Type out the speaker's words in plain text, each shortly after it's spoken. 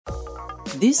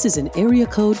This is an Area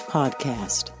Code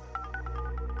Podcast.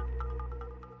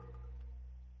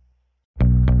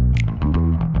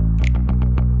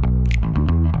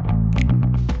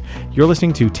 You're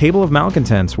listening to Table of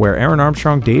Malcontents, where Aaron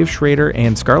Armstrong, Dave Schrader,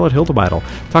 and Scarlett Hildebeidle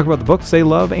talk about the books they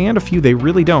love and a few they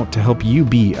really don't to help you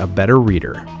be a better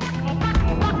reader.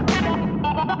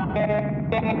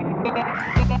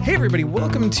 Hey everybody,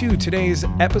 welcome to today's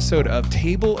episode of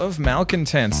Table of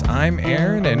Malcontents. I'm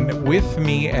Aaron, and with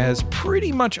me, as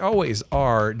pretty much always,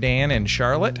 are Dan and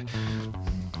Charlotte.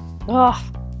 Oh,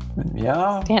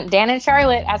 Yeah, Dan and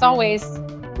Charlotte, as always.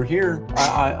 we're here.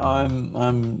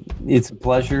 I'm. It's a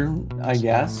pleasure, I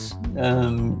guess,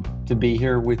 to be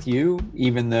here with you,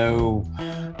 even though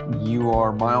you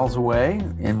are miles away,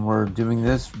 and we're doing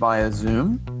this via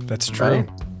Zoom. That's true. Right?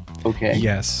 Okay.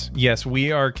 Yes,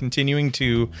 we are continuing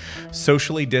to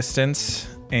socially distance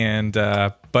and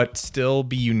but still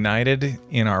be united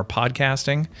in our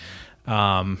podcasting.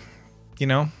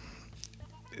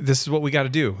 This is what we got to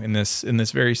do in this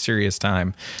very serious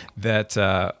time. That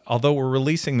although we're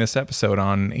releasing this episode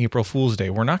on April Fool's Day,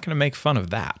 we're not going to make fun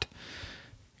of that,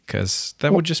 because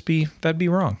that'd be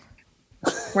wrong.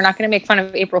 We're not going to make fun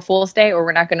of April Fool's Day, or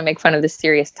we're not going to make fun of the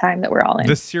serious time that we're all in.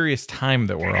 The serious time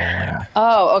that we're all in.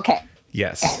 Oh, okay.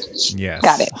 Yes.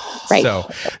 Got it. Right.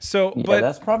 So, Yeah, but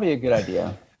that's probably a good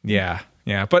idea. Yeah.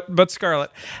 But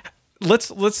Scarlett,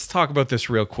 let's talk about this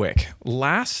real quick.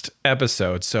 Last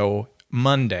episode, so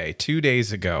Monday, 2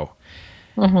 days ago,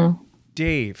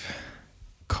 Dave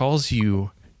calls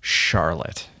you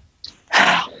Charlotte.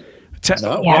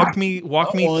 Walk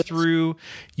me through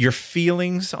your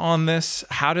feelings on this.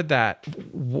 How did that?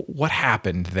 What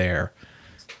happened there?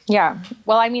 Yeah.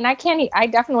 Well, I mean, I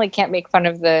definitely can't make fun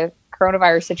of the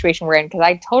coronavirus situation we're in, because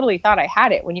I totally thought I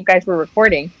had it when you guys were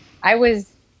recording. I was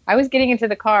getting into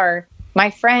the car. My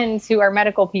friends who are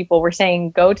medical people were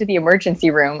saying, go to the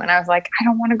emergency room. And I was like, I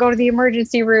don't want to go to the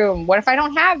emergency room. What if I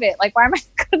don't have it? Like, why am I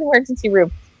going to the emergency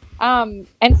room?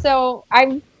 And so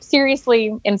I'm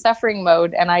seriously in suffering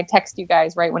mode. And I text you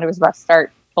guys right when it was about to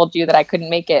start, told you that I couldn't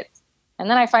make it. And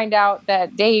then I find out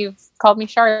that Dave called me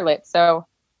Charlotte. So,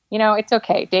 it's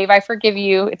okay. Dave, I forgive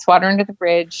you. It's water under the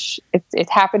bridge. It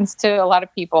happens to a lot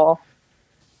of people.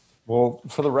 Well,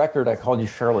 for the record, I called you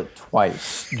Charlotte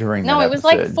twice during that No, it was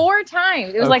episode. like 4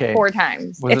 times. It was like 4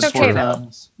 times. Was It's it okay 4 though.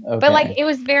 times? Okay. But like, it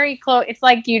was very close. It's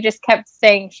like you just kept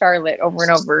saying Charlotte over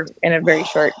and over in a very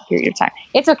short period of time.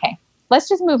 It's okay. Let's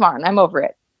just move on. I'm over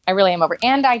it. I really am over it.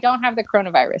 And I don't have the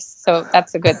coronavirus. So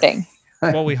that's a good thing.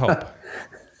 Well, we hope.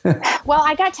 Well,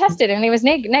 I got tested and it was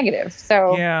negative.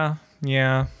 So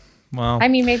Yeah. Well, I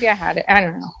mean, maybe I had it. I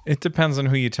don't know. it depends on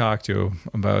who you talk to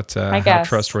about how guess.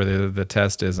 trustworthy the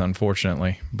test is,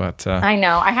 unfortunately. But I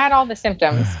know. I had all the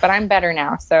symptoms, but I'm better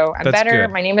now. So I'm That's better.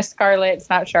 good. My name is Scarlett. It's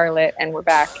not Charlotte. And we're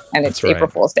back. And it's That's right. April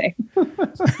Fool's Day.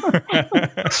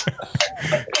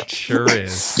 Sure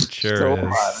is. Still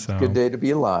alive. It's a good day to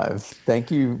be alive.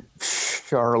 Thank you,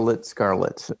 Charlotte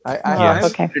Scarlett. I Yes.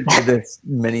 Okay. have to do this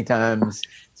many times.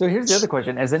 So here's the other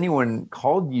question. Has anyone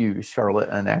called you Charlotte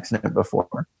on accident before?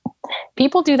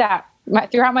 People do that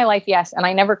throughout my life, yes, and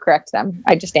I never correct them.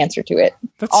 I just answer to it.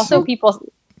 That's Also, people,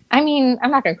 I mean,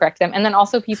 I'm not going to correct them. And then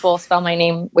also people spell my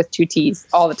name with 2 T's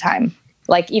all the time.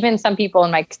 Like even some people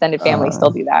in my extended family still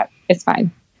do that. It's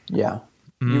fine. Yeah.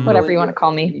 Whatever you want to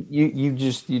call me. You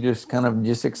just kind of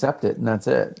just accept it, and that's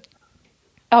it.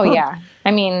 Oh, yeah.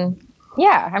 I mean,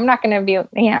 yeah, I'm not going to be,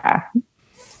 yeah.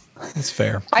 That's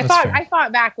fair. I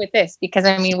fought back with this because,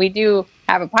 I mean, we do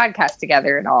have a podcast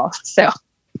together and all. So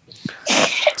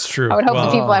It's true. I would hope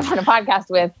the people I'm on a podcast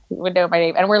with would know my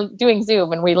name. And we're doing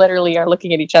Zoom and we literally are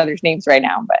looking at each other's names right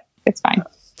now, but it's fine.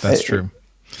 That's true.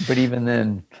 But even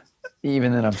then,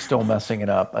 I'm still messing it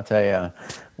up. I tell you,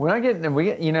 when I'm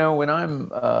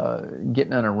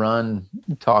getting on a run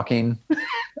talking,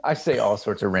 I say all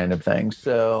sorts of random things.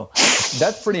 So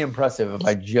that's pretty impressive. If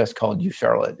I just called you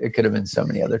Charlotte, it could have been so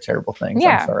many other terrible things.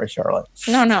 Yeah. I'm sorry, Charlotte.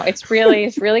 No, it's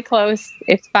really close.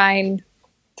 It's fine.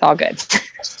 It's all good.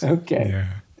 Okay. Yeah.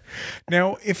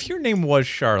 Now, if your name was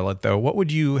Charlotte, though, what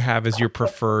would you have as your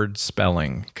preferred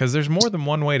spelling? Because there's more than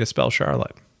one way to spell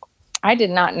Charlotte. I did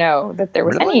not know that there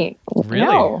was Really? any. Really?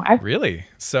 No, Really?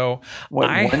 So What,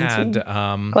 I one, had,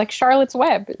 two? like Charlotte's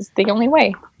Web is the only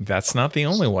way. that's not the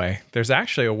only way. There's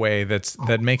actually a way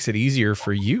that makes it easier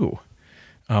for you.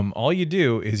 All you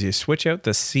do is you switch out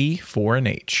the C for an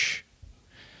H.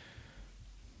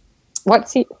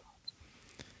 What's he?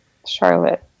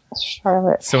 Charlotte.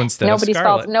 So instead of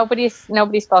Scarlett. Nobody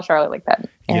spells Charlotte like that.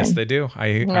 Aaron. Yes, they do.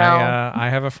 I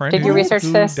have a friend. Did you research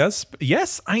who this? Does.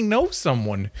 Yes, I know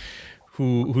someone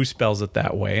who spells it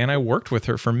that way, and I worked with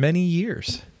her for many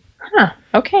years. Huh.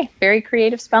 Okay. Very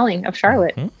creative spelling of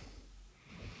Charlotte. Mhm.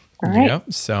 All right.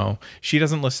 Yep. So she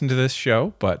doesn't listen to this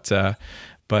show, but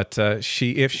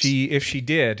she if she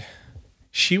did,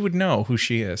 she would know who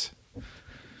she is.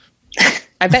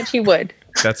 I bet she would.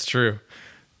 That's true.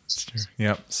 That's true.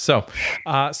 Yep. So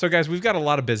guys, we've got a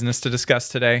lot of business to discuss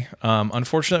today.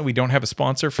 Unfortunately, we don't have a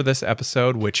sponsor for this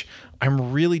episode, which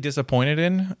I'm really disappointed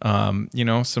in.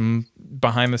 Some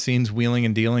behind the scenes wheeling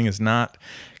and dealing has not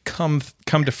come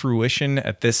to fruition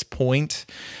at this point.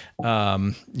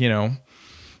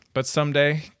 But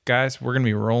someday, guys, we're going to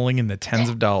be rolling in the tens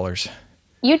of dollars.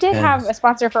 You did have a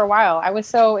sponsor for a while. I was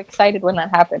so excited when that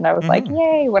happened. I was like,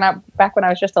 "Yay!" Back when I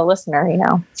was just a listener,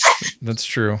 That's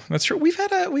true. That's true. We've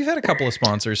had a couple of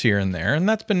sponsors here and there, and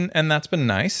that's been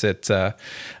nice. It's help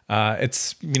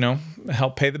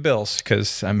pay the bills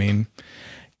because we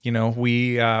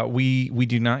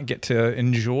do not get to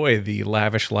enjoy the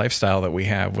lavish lifestyle that we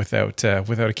have without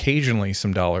occasionally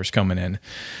some dollars coming in.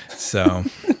 So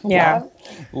yeah,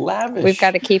 lavish. We've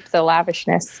got to keep the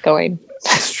lavishness going.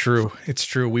 It's true. It's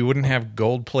true. We wouldn't have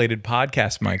gold-plated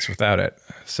podcast mics without it.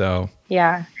 So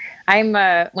yeah, I'm.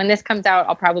 When this comes out,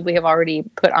 I'll probably have already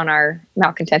put on our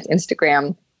Malcontents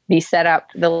Instagram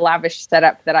the lavish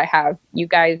setup that I have. You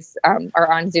guys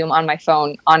are on Zoom on my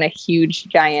phone on a huge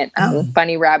giant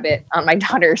bunny rabbit in my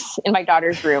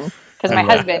daughter's room. Because my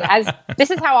husband,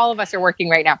 this is how all of us are working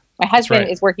right now. My husband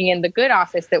is working in the good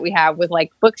office that we have with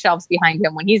like bookshelves behind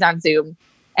him when he's on Zoom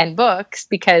and books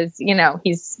because,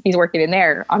 he's working in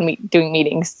there on doing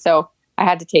meetings. So I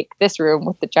had to take this room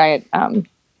with the giant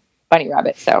bunny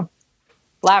rabbit. So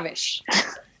lavish.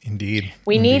 Indeed.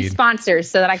 We need sponsors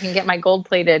so that I can get my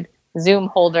gold-plated Zoom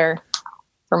holder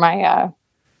for my,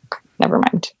 never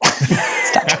mind.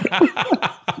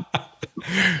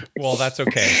 Well, that's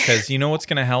okay. Because you know what's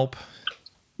going to help?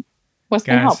 What's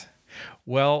going to help?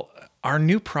 Well, our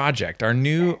new project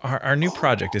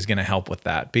is going to help with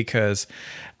that because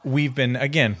we've been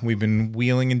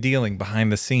wheeling and dealing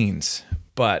behind the scenes,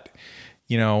 but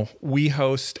we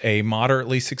host a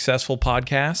moderately successful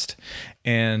podcast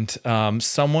and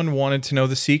someone wanted to know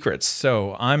the secrets.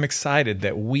 So I'm excited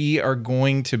that we are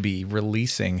going to be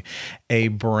releasing a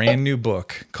brand new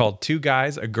book called Two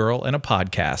Guys, a Girl, and a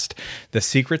Podcast, The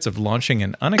Secrets of Launching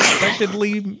an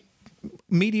Unexpectedly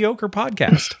Mediocre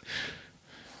Podcast.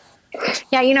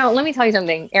 Yeah, let me tell you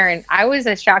something, Aaron. I was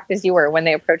as shocked as you were when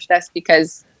they approached us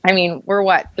because,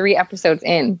 we're 3 episodes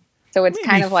in? So it's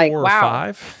kind of like, wow.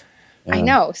 5. I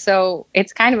know. So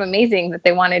it's kind of amazing that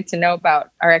they wanted to know about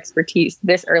our expertise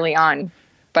this early on.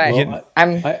 But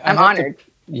I'm honored.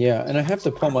 And I have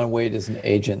to pull my weight as an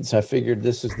agent. So I figured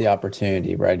this is the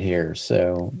opportunity right here.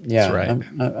 So yeah, that's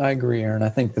right. I agree, Aaron. I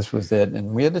think this was it.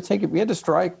 And we had to take it. We had to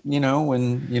strike,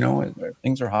 when,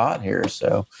 things are hot here.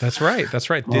 So that's right.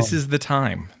 That's right. This is the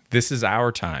time. This is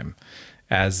our time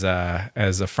as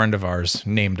a friend of ours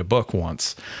named a book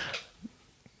once.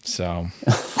 So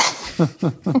that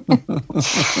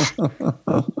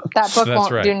book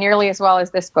won't do nearly as well as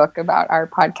this book about our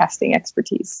podcasting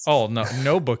expertise. Oh,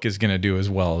 no book is going to do as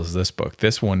well as this book.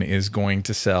 This one is going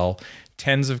to sell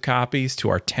tens of copies to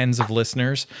our tens of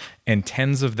listeners and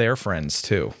tens of their friends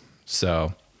too.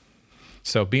 So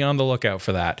be on the lookout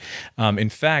for that. In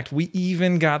fact, we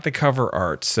even got the cover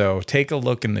art. So take a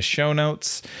look in the show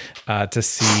notes to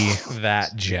see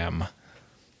that gem.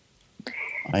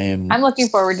 I'm looking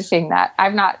forward to seeing that.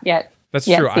 I've not yet. That's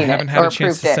true. I haven't had a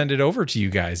chance to send it over to you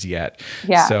guys yet.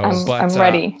 Yeah, I'm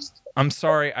ready. I'm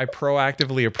sorry. I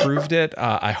proactively approved it.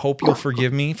 I hope you'll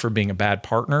forgive me for being a bad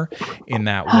partner in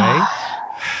that way.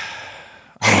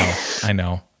 I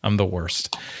know. I'm the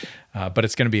worst. But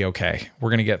it's going to be okay. We're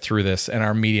going to get through this, and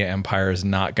our media empire is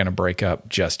not going to break up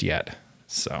just yet.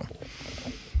 So,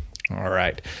 all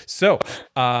right. So,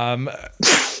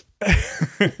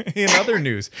 in other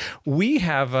news, we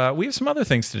have some other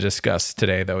things to discuss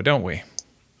today, though, don't we?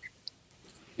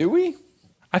 Do we?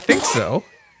 I think so.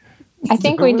 I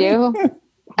think we do.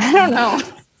 I don't know.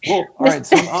 Well, all right.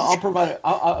 So I'll provide.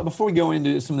 Before we go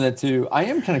into some of that too, I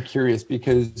am kind of curious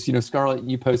because Scarlett,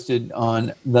 you posted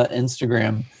on the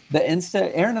Instagram,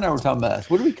 Aaron and I were talking about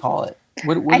this. What do we call it?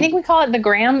 I think we call it the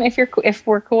gram. If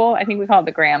we're cool, I think we call it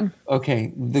the gram.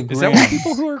 Okay, the gram. Is that what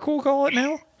people who are cool call it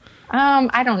now?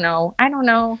 I don't know. I don't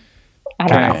know.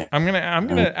 I'm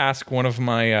gonna ask one of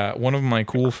my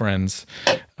cool friends.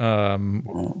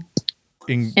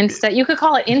 Insta. You could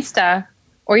call it Insta,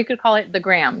 or you could call it the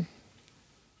gram.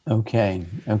 Okay.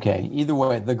 Either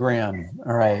way, the gram.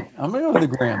 All right. I'm gonna go with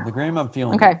the gram. The gram I'm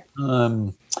feeling. Okay.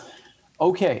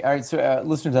 Okay. All right. So,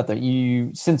 listeners out there,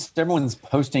 since everyone's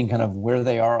posting kind of where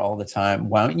they are all the time,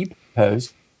 why don't you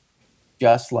post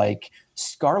just like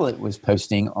Scarlett was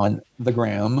posting on the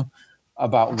gram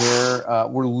about where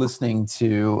we're listening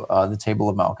to the Table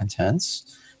of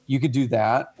Malcontents. You could do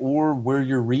that, or where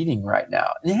you're reading right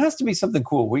now. And it has to be something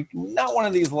cool. We not one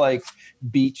of these like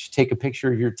beach, take a picture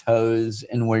of your toes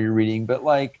and where you're reading, but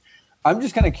like, I'm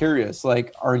just kind of curious.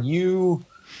 Like, are you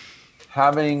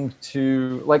having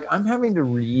to I'm having to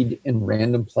read in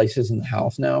random places in the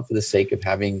house now for the sake of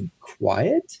having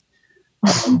quiet?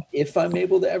 If I'm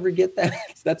able to ever get that.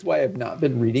 That's why I've not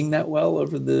been reading that well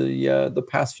over the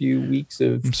past few weeks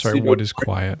of. I'm sorry, what is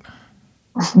quiet?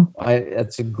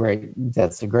 That's a great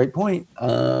point.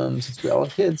 Since we all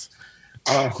have kids,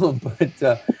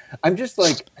 but I'm just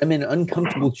I'm in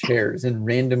uncomfortable chairs in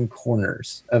random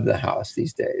corners of the house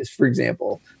these days, for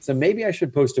example. So maybe I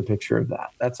should post a picture of that.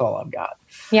 That's all I've got.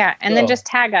 Yeah, and then just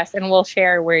tag us, and we'll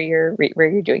share where you're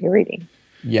doing your reading.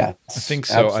 Yeah, I think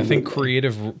so. Absolutely. I think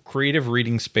creative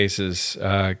reading spaces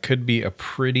could be a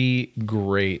pretty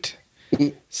great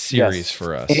series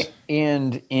for us.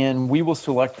 And we will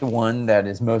select the one that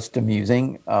is most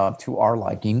amusing to our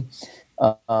liking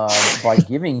by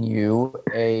giving you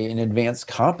an advanced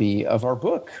copy of our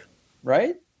book,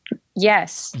 right?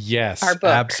 Yes. Yes, our book.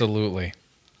 Absolutely.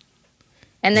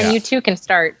 And then you too can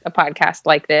start a podcast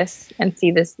like this and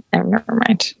see this. Oh, never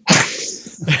mind.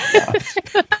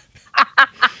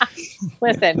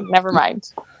 Listen, never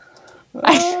mind.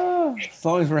 As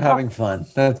long as we're having fun,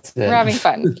 that's it. We're having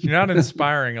fun. You're not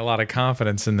inspiring a lot of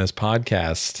confidence in this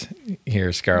podcast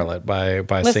here, Scarlett, by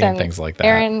saying things like that.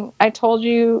 Aaron, I told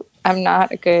you I'm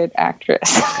not a good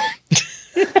actress.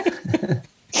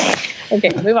 Okay,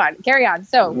 move on. Carry on.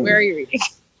 So, where are you reading?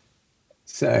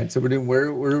 So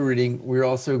we're reading. We're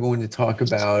also going to talk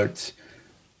about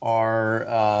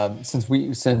our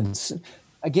since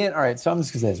again. All right. So I'm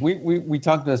just gonna say this. We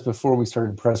talked about this before we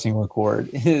started pressing record.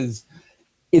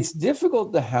 It's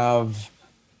difficult to have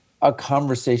a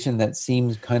conversation that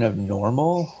seems kind of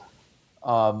normal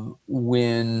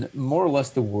when more or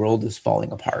less the world is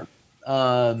falling apart.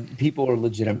 People are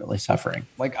legitimately suffering.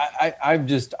 Like I've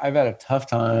had a tough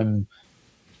time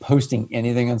posting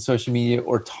anything on social media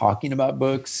or talking about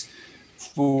books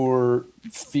for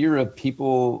fear of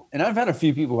people. And I've had a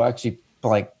few people actually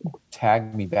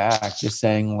tag me back just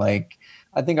saying I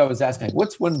think I was asking,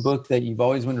 what's one book that you've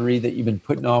always wanted to read that you've been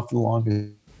putting off for the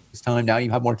longest time? Now you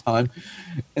have more time.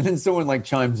 And then someone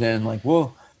chimes in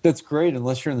well, that's great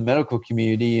unless you're in the medical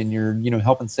community and you're,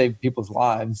 helping save people's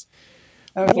lives.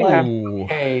 I was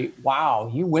hey, wow,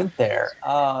 you went there.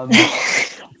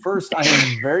 First, I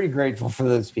am very grateful for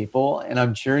those people and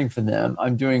I'm cheering for them.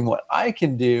 I'm doing what I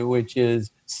can do, which is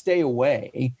stay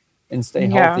away and stay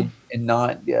healthy and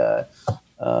not, give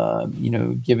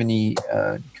any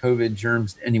COVID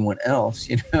germs to anyone else,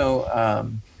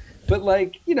 but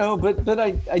I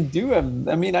do have,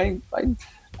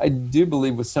 I do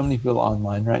believe with so many people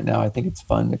online right now, I think it's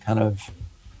fun to kind of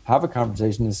have a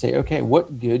conversation to say, okay,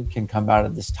 what good can come out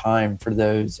of this time for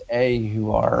those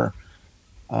who are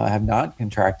have not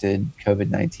contracted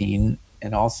COVID-19,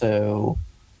 and also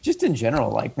just in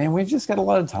general, we've just got a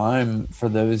lot of time for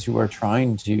those who are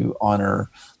trying to honor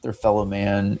their fellow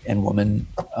man and woman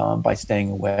by staying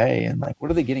away. And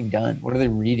what are they getting done? What are they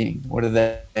reading? What are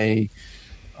they,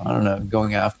 I don't know,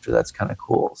 going after? That's kind of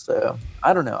cool. So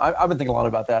I don't know. I've been thinking a lot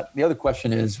about that. The other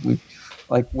question is,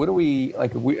 what do we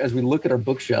as we look at our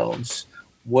bookshelves,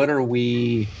 what are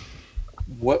the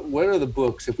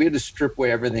books, if we had to strip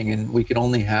away everything and we could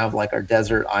only have our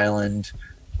desert island,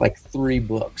 3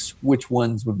 books, which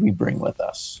ones would we bring with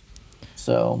us?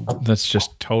 So that's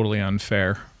just totally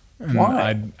unfair. And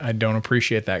why? I don't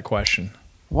appreciate that question.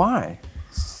 Why?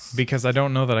 Because I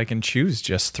don't know that I can choose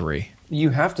just 3.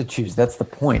 You have to choose. That's the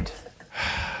point.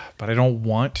 But I don't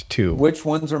want to. Which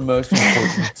ones are most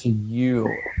important to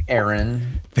you,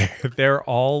 Aaron? They're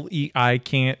all. I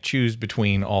can't choose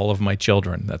between all of my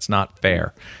children. That's not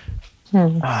fair.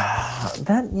 I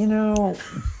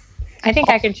think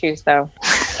I can choose though.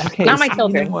 Okay, not my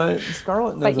children. You know what?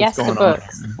 Scarlett knows but yes, what's going the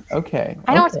books. On. Okay.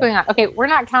 I know what's going on. Okay, we're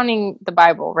not counting the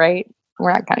Bible, right?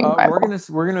 We're not counting the Bible.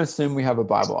 We're gonna assume we have a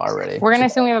Bible already. We're gonna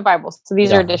assume we have a Bible. So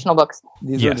these are additional books.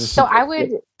 So I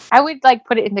would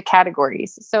put it into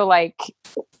categories. So I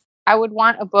would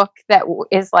want a book that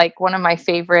is one of my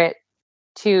favorite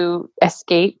to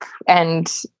escape.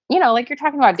 And you're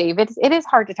talking about David. It is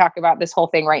hard to talk about this whole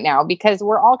thing right now because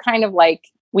we're all kind of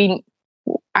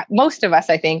most of us,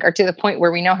 I think, are to the point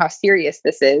where we know how serious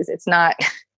this is. It's not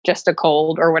just a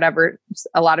cold or whatever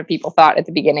a lot of people thought at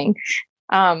the beginning.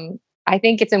 I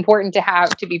think it's important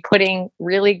to be putting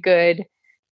really good,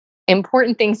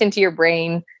 important things into your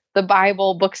brain. The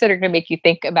Bible, books that are going to make you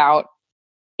think about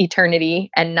eternity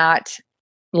and not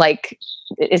like,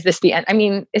 is this the end? I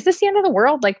mean, is this the end of the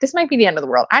world? Like, this might be the end of the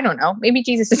world. I don't know. Maybe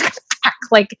Jesus is coming back.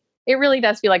 Like, it really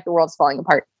does feel like the world's falling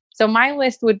apart. So my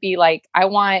list would be like, I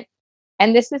want,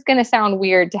 and this is going to sound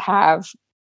weird to have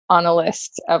on a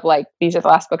list of like, these are the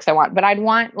last books I want, but I'd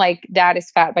want like Dad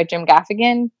is Fat by Jim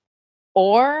Gaffigan,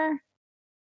 or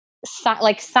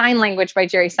like Sign Language by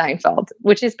Jerry Seinfeld,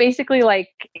 which is basically like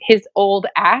his old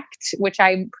act, which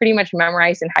I pretty much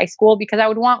memorized in high school, because I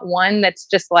would want one that's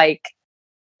just like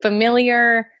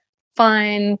familiar,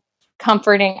 fun,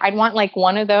 comforting. I'd want like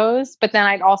one of those, but then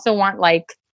I'd also want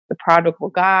like The Prodigal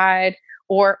God,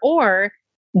 or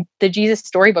the Jesus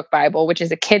Storybook Bible, which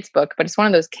is a kid's book, but it's one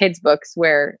of those kids books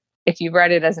where if you've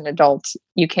read it as an adult,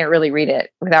 you can't really read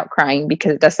it without crying,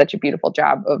 because it does such a beautiful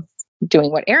job of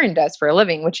doing what Aaron does for a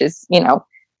living, which is,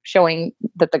 showing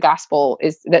that the gospel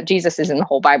is that Jesus is in the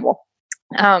whole Bible.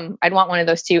 I'd want one of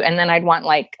those too. And then I'd want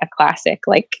like a classic,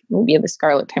 like maybe The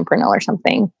Scarlet Pimpernel or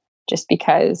something, just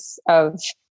because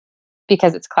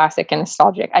it's classic and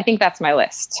nostalgic. I think that's my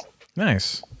list.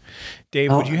 Nice.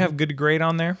 Dave, would you have good grade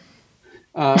on there?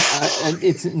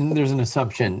 There's an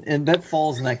assumption, and that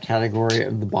falls in that category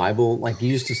of the Bible. Like,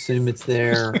 you just assume it's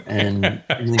there, and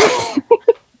I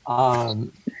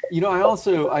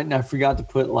forgot to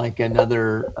put like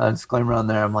another disclaimer on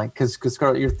there. I'm like, because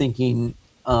Scarlett, you're thinking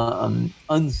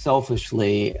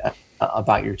unselfishly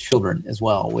about your children as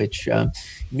well, which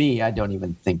me, I don't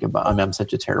even think about. I mean, I'm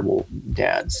such a terrible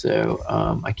dad, so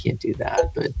I can't do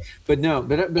that. But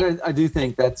I do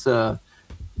think that's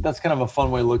kind of a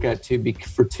fun way to look at it too,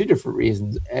 for two different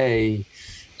reasons. A,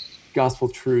 gospel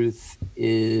truth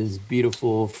is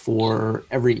beautiful for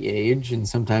every age, and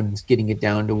sometimes getting it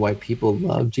down to why people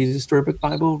love Jesus Storybook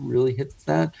Bible really hits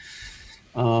that.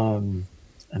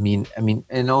 I mean,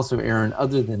 and also, Aaron,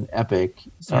 other than Epic,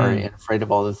 and Afraid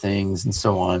of All the Things and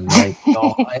so on, like,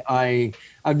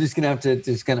 I'm just gonna have to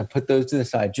put those to the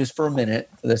side just for a minute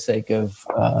for the sake of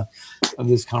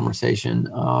this conversation.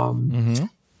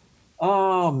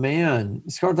 Oh man,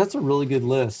 Scar, that's a really good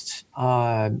list.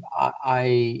 Dad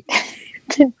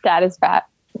is Fat.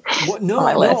 What? I'm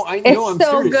so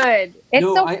serious. Good.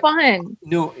 It's fun.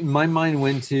 No, my mind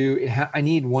went to I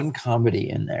need one comedy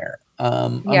in there.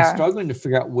 I'm struggling to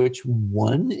figure out which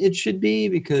one it should be,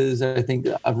 because I think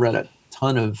I've read a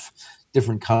ton of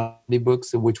different comedy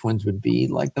books of which ones would be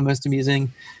like the most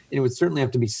amusing. It would certainly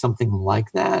have to be something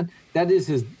like that.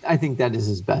 I think that is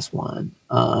his best one.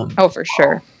 For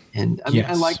sure. And I mean,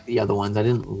 I like the other ones. I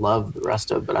didn't love the rest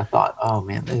of it, but I thought, oh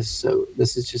man, this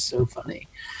is just so funny.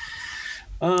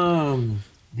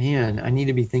 Man, I need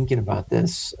to be thinking about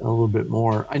this a little bit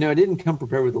more. I know I didn't come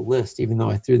prepared with a list, even though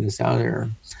I threw this out there.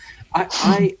 I'm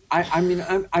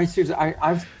seriously,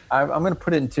 I'm going to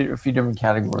put it into a few different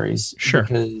categories. Sure.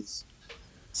 Because,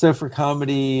 so for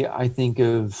comedy, I think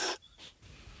of,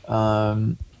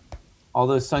 although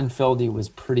Seinfeld was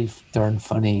pretty darn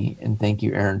funny, and thank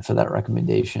you, Aaron, for that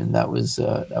recommendation. That was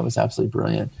absolutely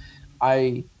brilliant.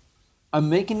 I'm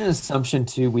making an assumption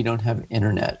too, we don't have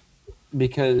internet,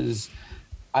 because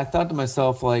I thought to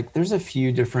myself, like, there's a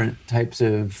few different types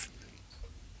of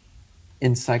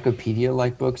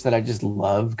encyclopedia-like books that I just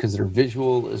love because they're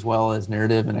visual as well as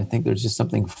narrative, and I think there's just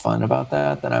something fun about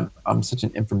that. That I'm such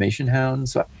an information hound,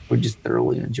 so I would just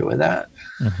thoroughly enjoy that.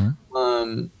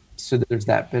 Mm-hmm. So there's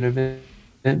that bit of it.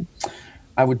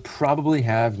 I would probably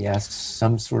have,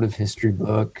 some sort of history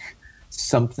book,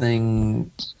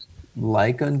 something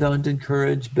like Undaunted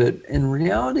Courage, but in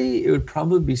reality, it would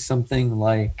probably be something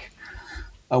like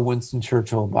a Winston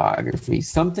Churchill biography,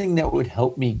 something that would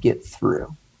help me get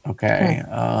through. Okay.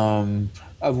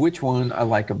 Of which one I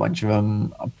like a bunch of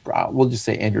them. We'll just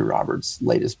say Andrew Roberts'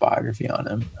 latest biography on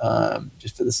him,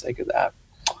 just for the sake of that.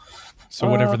 So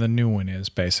whatever the new one is,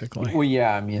 basically. Well,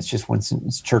 yeah, I mean, it's just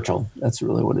Winston Churchill. That's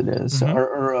really what it is. Mm-hmm.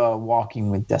 Or Walking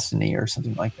with Destiny or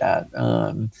something like that.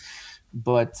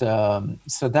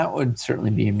 So that would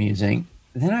certainly be amusing.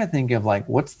 Then I think of, like,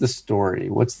 what's the story?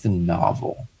 What's the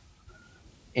novel?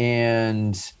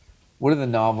 And what are the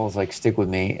novels like stick with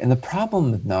me? And the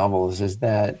problem with novels is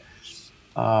that,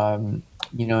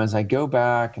 as I go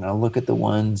back and I look at the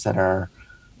ones that are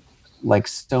like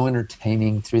so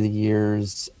entertaining through the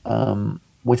years,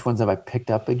 which ones have I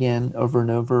picked up again over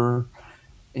and over?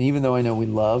 And even though I know we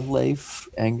love Leif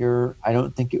Enger, I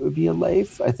don't think it would be a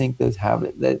Leif. I think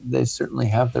they certainly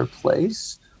have their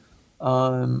place.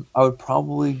 I would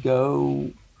probably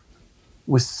go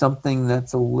with something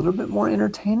that's a little bit more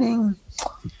entertaining.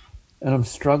 And I'm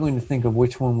struggling to think of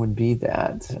which one would be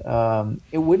that.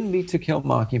 It wouldn't be To Kill a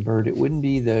Mockingbird. It wouldn't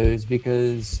be those,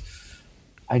 because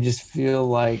I just feel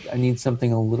like I need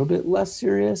something a little bit less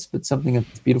serious, but something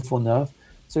that's beautiful enough.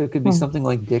 So it could be something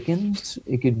like Dickens.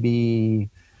 It could be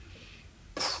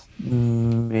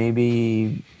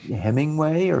maybe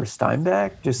Hemingway or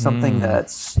Steinbeck, just something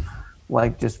that's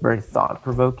like just very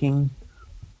thought-provoking.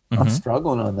 I'm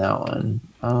struggling on that one.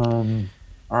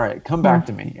 All right, come back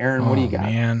to me, Aaron. What do you got?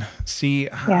 Man, see,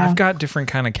 I've got different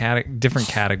kind of different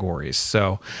categories.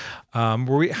 So, how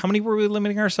many were we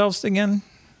limiting ourselves to again?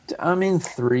 I'm in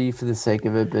 3 for the sake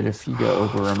of it, but if you go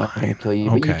over, I'm not going to kill you.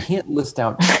 But you can't list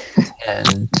out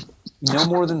 10. No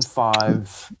more than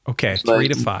 5. Okay, 3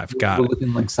 to 5. Got it. We're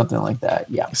looking like something like that.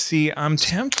 Yeah. See, I'm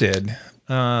tempted.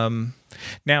 Now,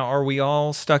 are we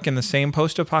all stuck in the same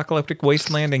post-apocalyptic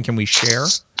wasteland, and can we share?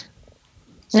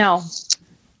 No.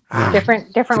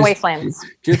 Different wastelands.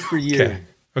 Just for you.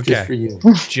 Okay. Just for you.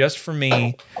 Just for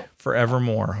me,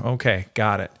 forevermore. Okay,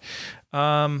 got it.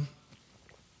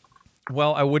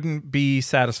 Well, I wouldn't be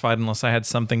satisfied unless I had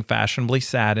something fashionably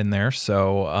sad in there.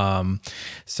 So,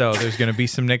 there's going to be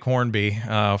some Nick Hornby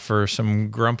for some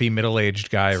grumpy middle-aged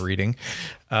guy reading.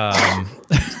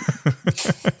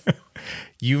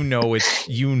 You know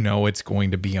it's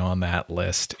going to be on that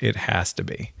list. It has to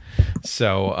be.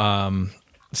 So,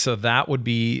 so that would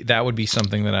be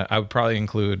something that I would probably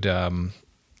include.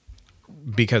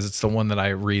 Because it's the one that I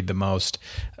read the most,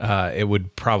 it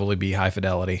would probably be High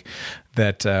Fidelity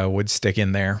that would stick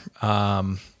in there.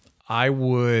 I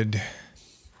would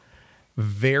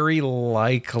very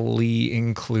likely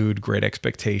include Great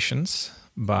Expectations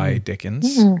by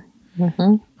Dickens,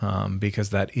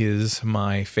 because that is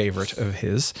my favorite of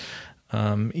his.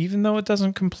 Even though it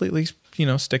doesn't completely,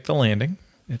 stick the landing,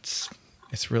 it's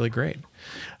really great.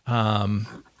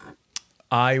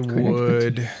 I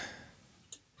would.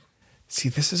 See,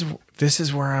 this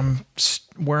is where I'm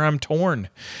torn,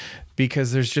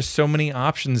 because there's just so many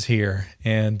options here,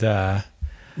 and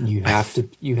you have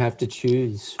to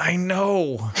choose. I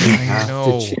know.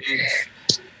 To choose.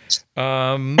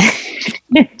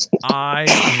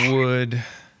 I would,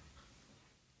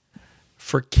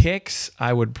 for kicks,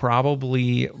 I would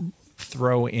probably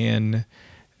throw in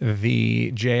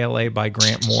the JLA by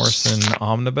Grant Morrison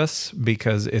omnibus,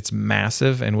 because it's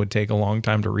massive and would take a long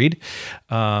time to read.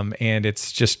 And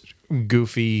it's just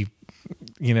goofy,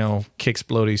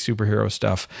 kick-splody superhero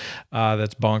stuff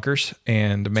that's bonkers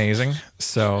and amazing.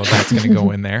 So that's going to go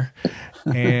in there.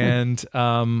 And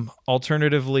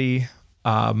alternatively,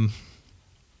 I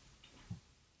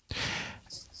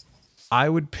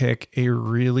would pick a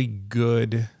really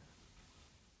good...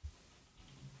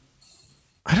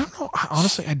 I don't know.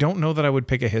 Honestly, I don't know that I would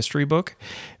pick a history book,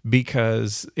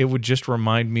 because it would just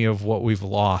remind me of what we've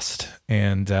lost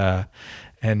and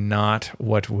not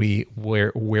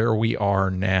where we are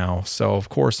now. So of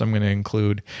course I'm going to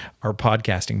include our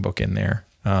podcasting book in there.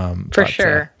 For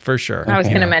sure. I was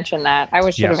going to mention that. I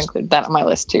should have included that on my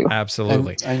list too.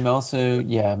 Absolutely. I'm also,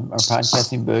 our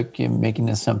podcasting book, and making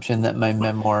the assumption that my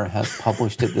memoir has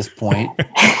published at this point.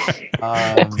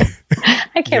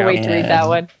 I can't wait to read that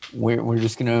one. We're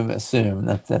just going to assume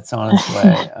that's on its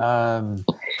way.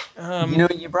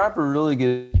 You brought up a really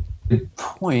good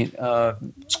point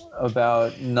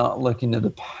about not looking to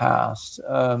the past.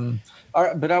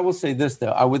 But I will say this, though.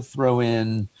 I would throw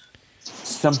in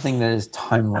something that is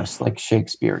timeless, like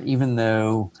Shakespeare, even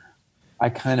though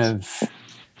there's kind of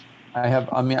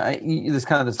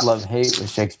this love-hate with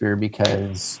Shakespeare,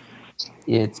 because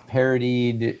it's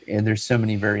parodied and there's so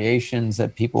many variations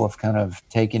that people have kind of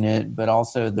taken it, but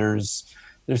also there's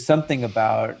something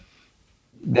about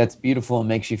that's beautiful and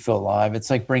makes you feel alive.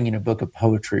 It's like bringing a book of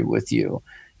poetry with you.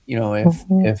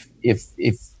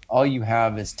 If all you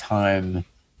have is time,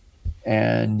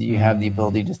 and you have the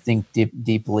ability to think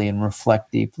deeply and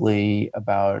reflect deeply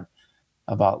about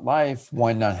life,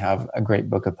 why not have a great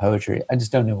book of poetry? I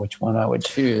just don't know which one I would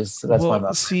choose. So that's why I'm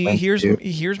not. See,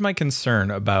 here's my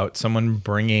concern about someone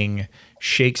bringing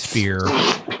Shakespeare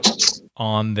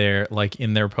on their, like,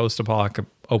 in their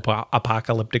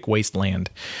post-apocalyptic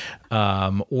wasteland,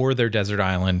 or their desert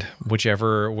island,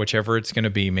 whichever it's going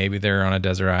to be. Maybe they're on a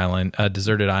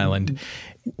deserted island,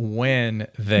 when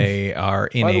they are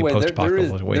in a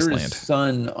post-apocalyptic wasteland. There is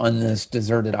sun on this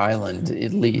deserted island,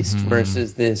 at least,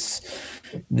 versus this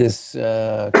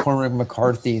Cormac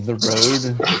McCarthy, The Road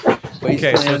wasteland.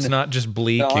 Okay, so it's not just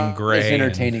bleak and gray. It's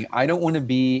entertaining. I don't want to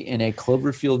be in a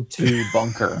Cloverfield 2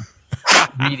 bunker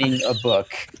reading a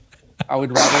book. I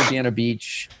would rather be on a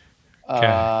beach,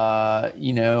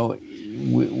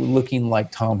 looking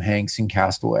like Tom Hanks in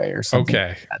Castaway or something.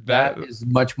 Okay. That is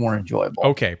much more enjoyable.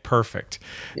 Okay, perfect.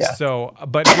 Yeah. So,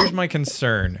 but here's my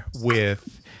concern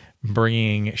with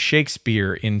bringing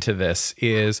Shakespeare into this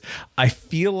is I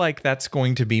feel like that's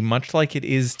going to be much like it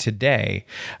is today.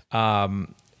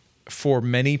 for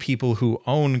many people who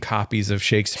own copies of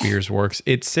Shakespeare's works,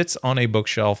 it sits on a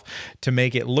bookshelf to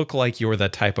make it look like you're the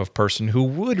type of person who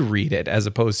would read it, as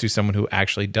opposed to someone who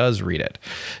actually does read it.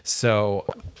 So,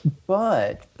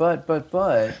 but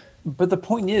the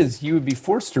point is, you would be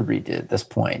forced to read it at this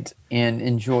point and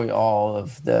enjoy all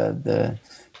of the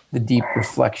deep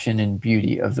reflection and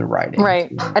beauty of the writing.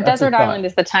 Right. A desert island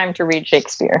is the time to read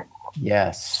Shakespeare.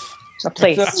 Yes. A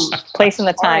place in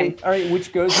the time. All right,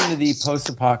 which goes into the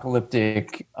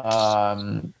post-apocalyptic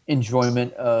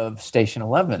enjoyment of Station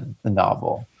 11, the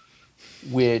novel,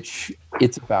 which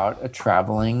it's about a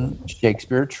traveling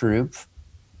Shakespeare troupe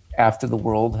after the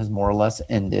world has more or less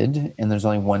ended and there's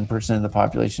only 1% of the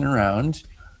population around,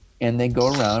 and they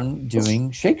go around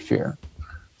doing Shakespeare.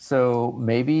 So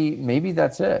maybe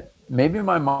that's it. Maybe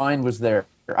my mind was there.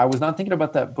 I was not thinking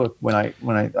about that book when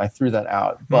I threw that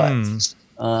out, but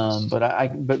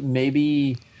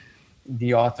maybe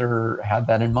the author had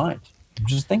that in mind. I'm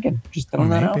just thinking, just throwing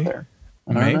that out there.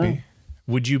 Maybe.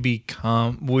 Would you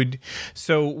would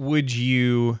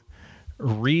you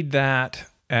read that?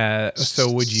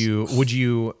 Would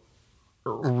you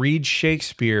read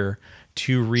Shakespeare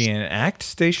to reenact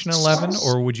Station 11,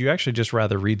 or would you actually just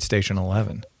rather read Station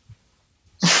 11?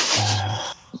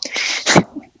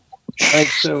 Right,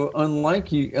 so unlike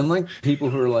people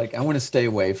who are like, I want to stay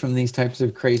away from these types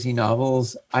of crazy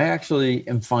novels, I actually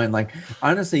am fine. Like,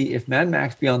 honestly, if Mad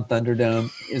Max Beyond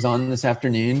Thunderdome is on this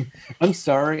afternoon, I'm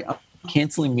sorry, I'm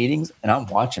canceling meetings and I'm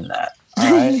watching that.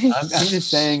 All right, I'm just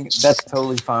saying that's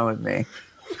totally fine with me,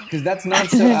 because that's not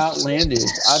so outlandish.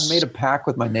 I've made a pact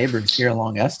with my neighbors here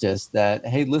along Estes that,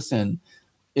 hey, listen,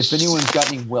 if anyone's got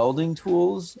any welding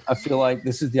tools, I feel like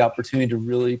this is the opportunity to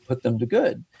really put them to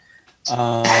good.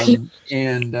 And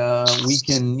we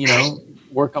can,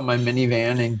 work on my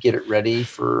minivan and get it ready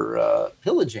for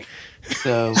pillaging.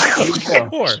 So, of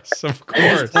course.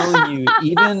 I'm telling you,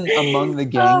 even among the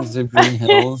gangs of Green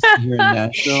Hills here in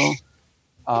Nashville,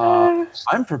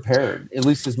 I'm prepared, at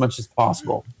least as much as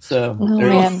possible. So,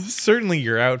 certainly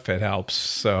your outfit helps.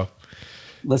 So,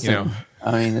 listen.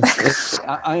 I mean,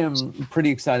 I am pretty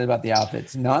excited about the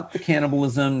outfits. Not the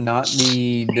cannibalism, not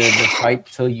the fight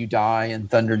till you die in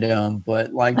Thunderdome,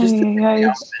 but like just the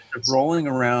outfit of rolling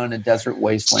around a desert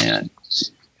wasteland,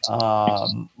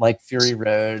 like Fury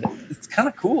Road. It's kind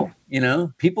of cool,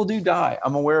 People do die.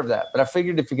 I'm aware of that, but I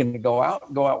figured if you're going to go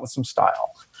out with some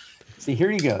style. See,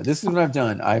 here you go. This is what I've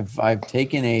done. I've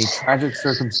taken a tragic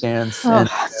circumstance and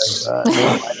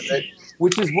made light of it,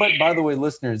 which is what, by the way,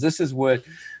 listeners, this is what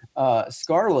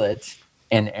Scarlett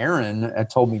and Aaron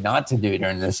told me not to do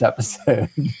during this episode.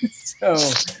 So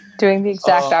doing the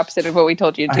exact opposite of what we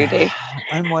told you to do, Dave.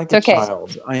 I'm like a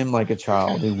child. I am like a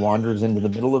child who wanders into the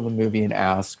middle of a movie and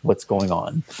asks what's going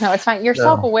on. No, it's fine. You're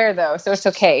self-aware though, so it's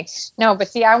okay. No, but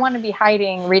see, I want to be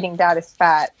hiding, reading Dad is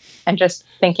Fat, and just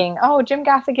thinking, oh, Jim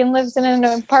Gaffigan lives in an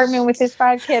apartment with his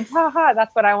 5 kids. Ha ha.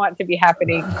 That's what I want to be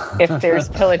happening if there's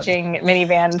pillaging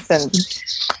minivans and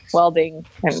welding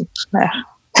and.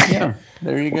 Yeah,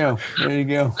 there you go.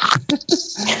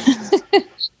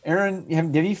 Aaron,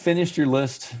 have you finished your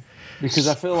list? Because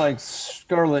I feel like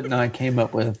Scarlett and I came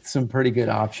up with some pretty good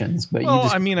options. But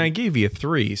I gave you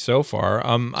 3 so far.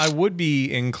 I would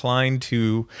be inclined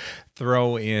to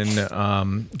throw in,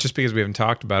 just because we haven't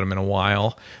talked about him in a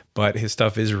while, but his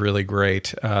stuff is really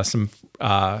great. Some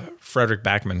Frederick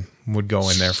Backman would go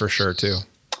in there for sure too.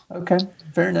 Okay,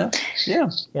 fair enough. Yeah,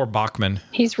 or Bachman.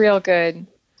 He's real good.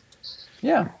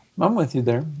 Yeah, I'm with you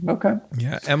there. Okay.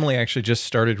 Yeah, Emily actually just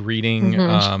started reading.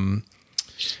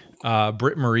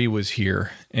 Britt Marie was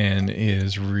here and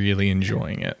is really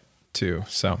enjoying it too.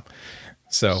 So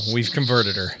we've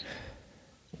converted her.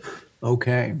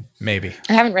 Okay. Maybe.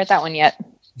 I haven't read that one yet.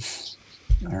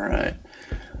 All right.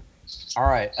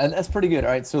 And that's pretty good. All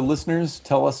right. So listeners,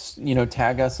 tell us,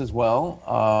 tag us as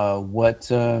well. What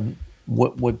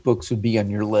books would be on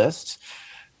your list?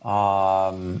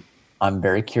 I'm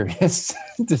very curious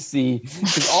to see,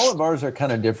 because all of ours are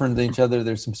kind of different than each other.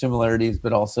 There's some similarities,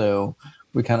 but also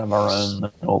we kind of have our own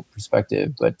little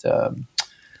perspective. But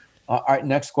all right,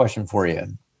 next question for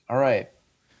you. All right.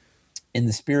 In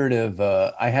the spirit of,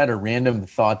 I had a random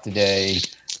thought today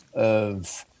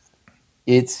of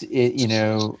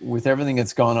with everything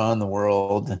that's gone on in the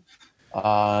world,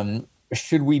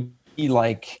 should we be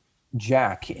like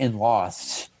Jack in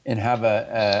Lost and have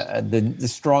the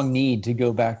strong need to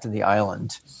go back to the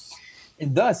island?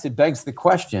 And thus, it begs the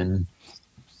question,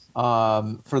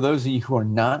 for those of you who are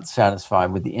not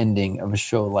satisfied with the ending of a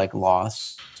show like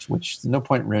Lost, which there's no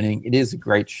point in ruining, it is a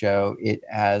great show. It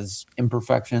has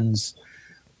imperfections,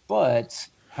 but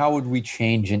how would we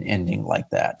change an ending like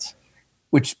that?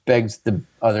 Which begs the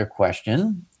other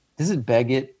question, Does it beg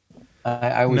it?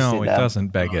 I always say No, it that. doesn't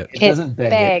beg it. It doesn't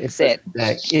beg begs it.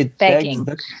 It begs Begging.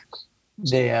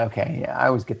 Yeah, I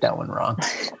always get that one wrong.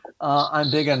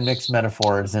 I'm big on mixed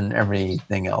metaphors and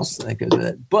everything else that goes with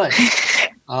it. But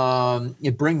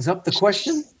it brings up the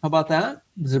question. How about that?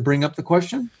 Does it bring up the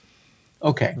question?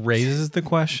 Okay. Raises the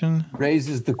question.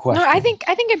 Raises the question. No, I think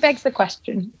it begs the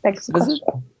question. Begs the Does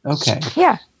question. it? Okay.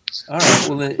 Yeah. All right.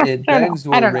 Well, it I begs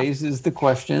don't know. or raises the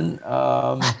question.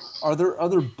 Are there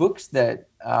other books that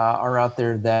are out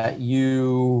there that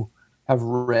you have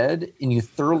read and you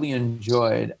thoroughly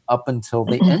enjoyed up until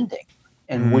the ending?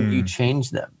 And would you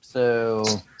change them? So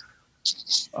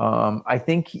I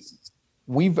think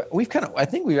we've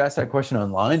asked that question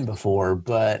online before,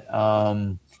 but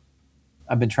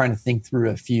I've been trying to think through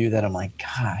a few that I'm like,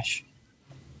 gosh.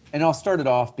 And I'll start it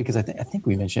off because I think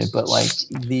we mentioned it, but like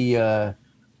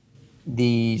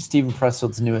the Stephen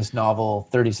Pressfield's newest novel,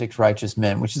 36 Righteous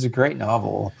Men, which is a great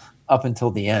novel up until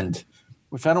the end,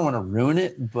 which I don't want to ruin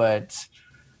it, but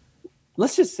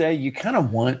let's just say you kind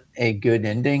of want a good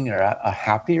ending or a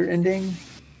happier ending,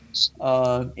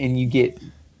 and you get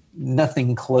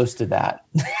nothing close to that.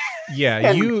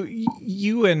 Yeah,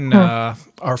 you and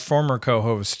our former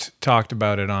co-host talked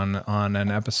about it on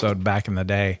an episode back in the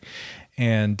day,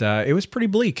 and it was pretty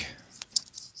bleak.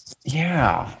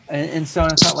 Yeah, and so I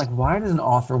thought, like, why does an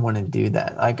author want to do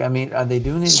that? Like, I mean, are they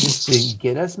doing it just to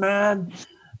get us mad?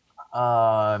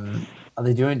 Are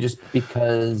they doing it just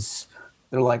because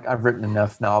they're like, I've written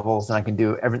enough novels and I can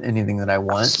do anything that I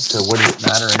want, so what does it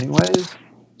matter anyways?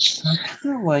 I'm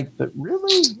kind of like, but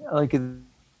really? Like, at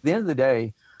the end of the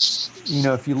day, you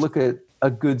know, if you look at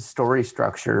a good story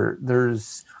structure,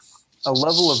 there's a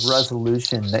level of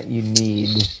resolution that you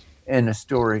need in a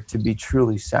story to be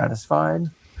truly satisfied.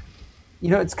 You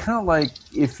know, it's kind of like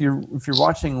if you're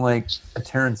watching like a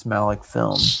Terrence Malick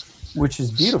film, which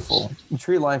is beautiful.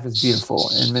 Tree of Life is beautiful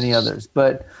and many others.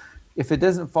 But if it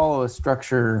doesn't follow a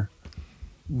structure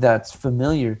that's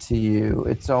familiar to you,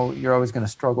 you're always going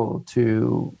to struggle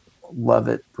to love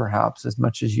it perhaps as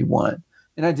much as you want.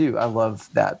 And I love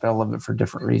that, but I love it for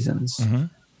different reasons. Mm-hmm.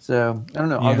 So I don't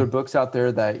know, are there books out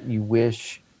there that you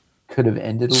wish could have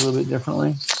ended a little bit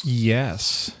differently?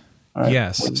 Yes. Right.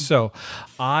 Yes. So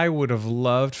I would have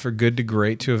loved for Good to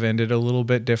Great to have ended a little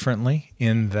bit differently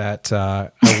in that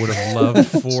I would have loved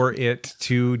for it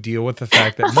to deal with the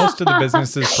fact that most of the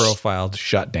businesses profiled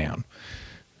shut down.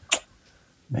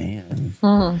 Man,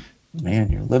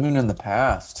 you're living in the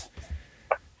past.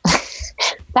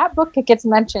 That book gets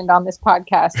mentioned on this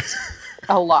podcast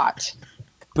a lot.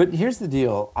 But here's the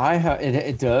deal.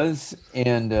 It does,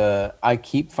 and I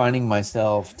keep finding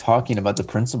myself talking about the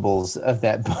principles of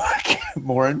that book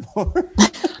more and more.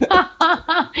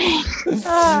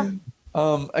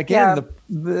 Again,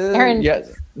 Aaron,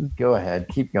 go ahead,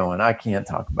 keep going. I can't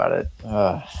talk about it.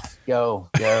 Go.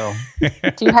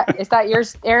 Is that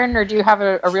yours, Aaron, or do you have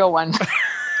a real one?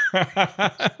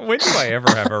 When do I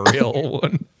ever have a real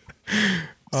one?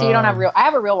 So you don't have real. I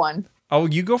have a real one. Oh,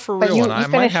 you go for a real one. I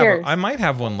might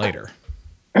have one later.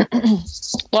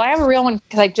 Well, I have a real one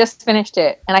because I just finished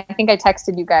it, and I think I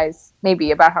texted you guys maybe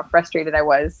about how frustrated I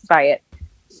was by it.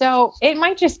 So it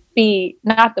might just be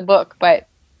not the book, but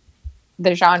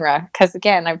the genre. Because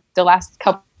again, the last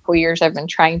couple years I've been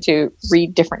trying to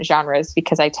read different genres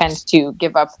because I tend to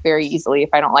give up very easily if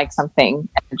I don't like something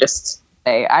and just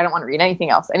say I don't want to read anything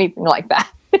else, anything like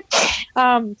that.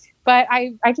 But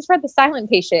I just read The Silent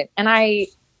Patient, and I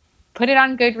put it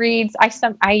on Goodreads.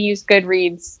 I use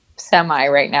Goodreads semi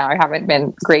right now. I haven't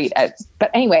been great at, but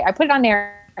anyway, I put it on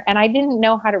there, and I didn't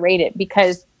know how to rate it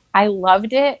because I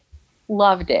loved it.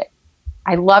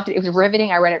 I loved it. It was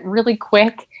riveting. I read it really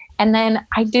quick, and then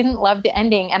I didn't love the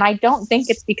ending. And I don't think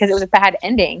it's because it was a bad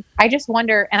ending. I just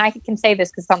wonder, and I can say this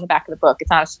because it's on the back of the book.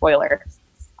 It's not a spoiler,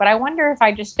 but I wonder if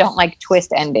I just don't like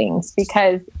twist endings,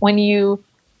 because when you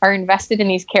are invested in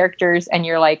these characters and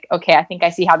you're like, okay, I think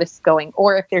I see how this is going.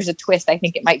 Or if there's a twist, I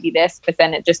think it might be this, but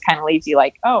then it just kind of leaves you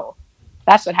like, oh,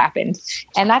 that's what happened.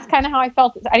 And that's kind of how I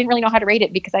felt. I didn't really know how to rate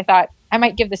it because I thought I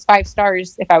might give this 5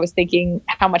 stars if I was thinking,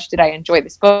 how much did I enjoy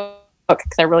this book?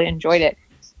 Because I really enjoyed it.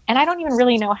 And I don't even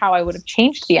really know how I would have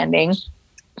changed the ending,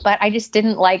 but I just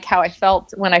didn't like how I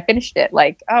felt when I finished it.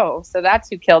 Like, oh, so that's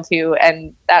who killed who,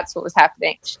 and that's what was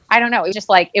happening. I don't know. It was just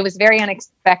like, it was very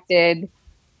unexpected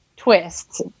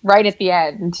twist right at the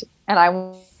end, and I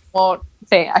won't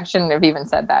say, I shouldn't have even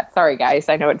said that. Sorry guys,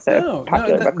 I know it's a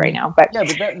popular book right now, but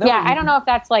I don't know if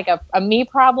that's like a me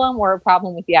problem or a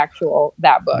problem with that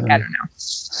book. I don't know.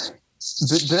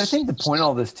 But I think the point of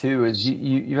all this too is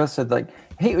you also said like,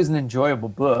 hey, it was an enjoyable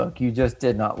book, you just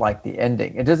did not like the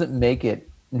ending. It doesn't make it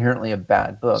inherently a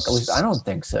bad book. At least I don't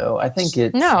think so. I think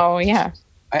it's No, yeah.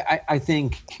 I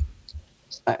think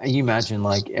you imagine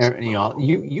like you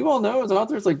all know as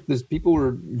authors, like there's people who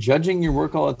are judging your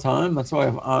work all the time. That's why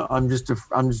I'm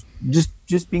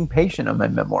just being patient on my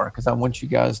memoir, because I want you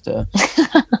guys to.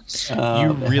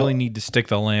 You really need to stick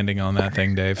the landing on that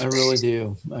thing, Dave. I really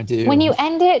do. I do. When you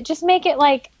end it, just make it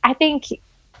like, I think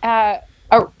I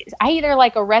either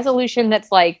like a resolution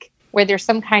that's like where there's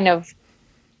some kind of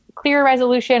clear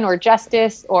resolution or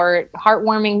justice or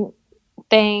heartwarming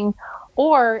thing.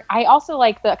 Or I also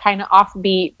like the kind of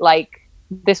offbeat, like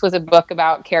this was a book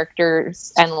about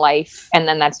characters and life, and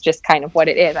then that's just kind of what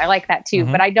it is. I like that too.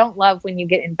 Mm-hmm. But I don't love when you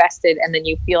get invested and then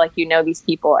you feel like you know these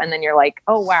people, and then you're like,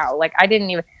 oh wow, like I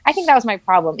think that was my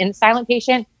problem. In Silent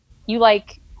Patient, it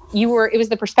was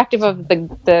the perspective of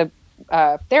the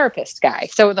therapist guy.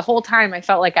 So the whole time I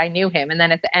felt like I knew him. And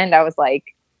then at the end I was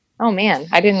like, oh man,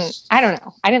 I don't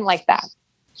know. I didn't like that.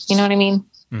 You know what I mean?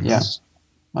 Mm-hmm. Yeah.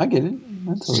 I get it.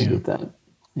 I totally get that.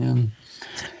 Yeah.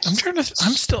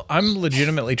 I'm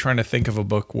legitimately trying to think of a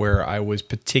book where I was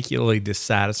particularly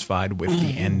dissatisfied with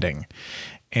the ending.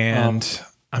 And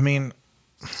I mean,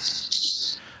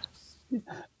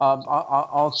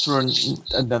 I'll throw in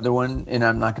another one, and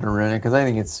I'm not going to ruin it because I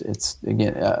think it's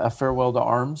again, A Farewell to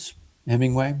Arms,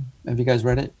 Hemingway. Have you guys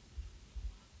read it?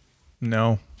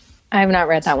 no. I have not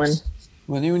read that one.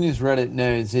 Well, anyone who's read it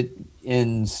knows it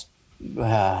ends.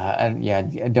 I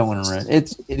don't want to ruin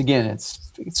it.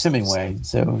 It's Hemingway.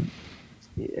 So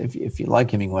if you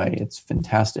like Hemingway, it's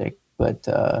fantastic. But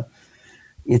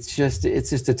it's just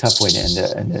a tough way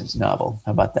to end a novel.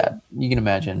 How about that? You can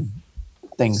imagine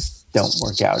things don't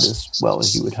work out as well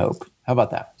as you would hope. How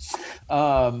about that?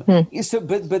 So,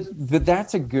 but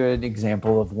that's a good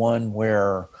example of one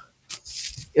where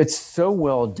it's so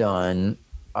well done,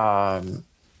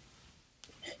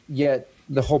 yet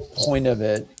the whole point of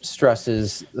it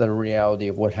stresses the reality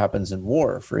of what happens in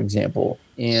war, for example,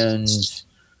 and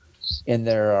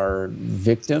there are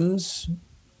victims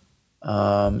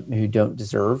who don't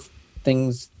deserve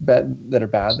things that are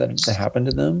bad that happen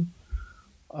to them.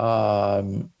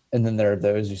 And then there are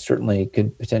those who certainly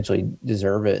could potentially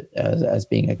deserve it as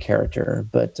being a character.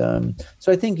 But so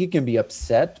I think you can be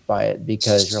upset by it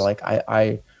because you're like,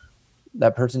 I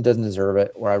that person doesn't deserve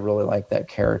it, or I really like that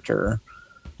character.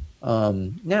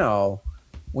 Now,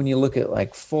 when you look at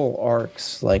like full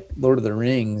arcs, like Lord of the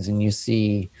Rings, and you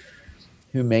see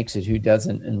who makes it, who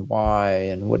doesn't, and why,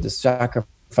 and what does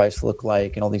sacrifice look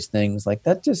like, and all these things, like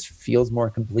that just feels more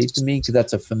complete to me because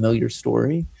that's a familiar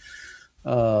story.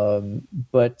 I mean,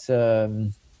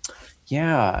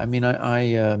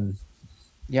 I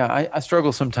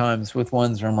struggle sometimes with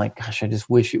ones where I'm like, gosh, I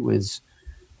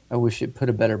wish it put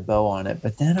a better bow on it.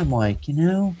 But then I'm like,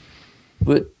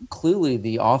 but clearly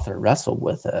the author wrestled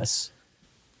with us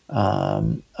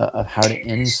of how to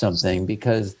end something,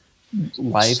 because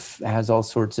life has all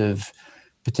sorts of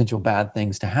potential bad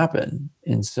things to happen.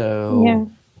 And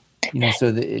so, it needs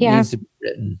to be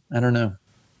written. I don't know.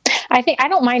 I think I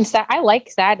don't mind sad. I like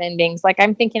sad endings. Like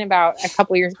I'm thinking about a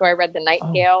couple years ago, I read The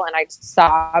Nightingale and I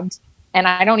sobbed, and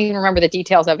I don't even remember the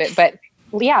details of it. But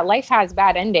yeah, life has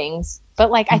bad endings.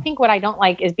 But like, I think what I don't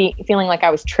like is feeling like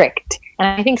I was tricked. And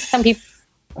I think some people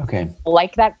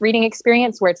like that reading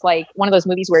experience where it's like one of those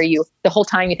movies where the whole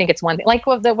time you think it's one thing, like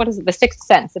what is it? The Sixth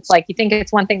Sense. It's like, you think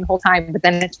it's one thing the whole time, but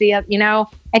then it's I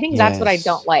think that's what I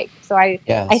don't like. So I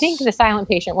think The Silent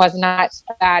Patient was not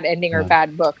a bad ending or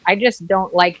bad book. I just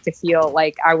don't like to feel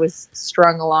like I was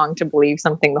strung along to believe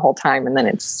something the whole time and then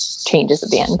it changes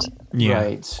at the end. Yeah.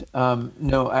 Right.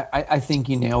 No, I think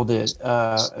you nailed it.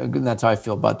 That's how I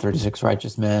feel about 36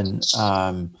 Righteous Men.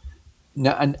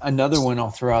 Now, another one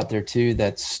I'll throw out there too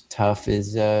that's tough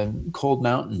is Cold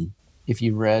Mountain. If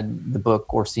you read the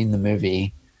book or seen the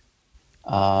movie,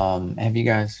 have you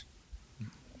guys?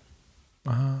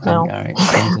 No. All right,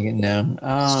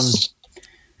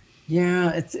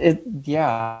 no.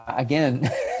 Again,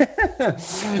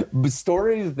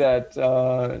 stories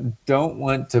that don't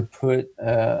want to put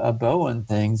a bow on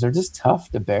things are just tough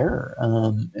to bear.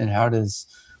 And how does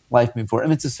life move forward? I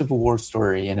mean, it's a Civil War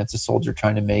story, and it's a soldier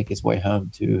trying to make his way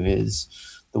home to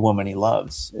the woman he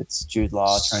loves. It's Jude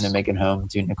Law trying to make it home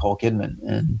to Nicole Kidman,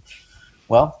 and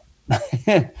well,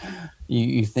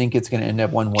 you think it's going to end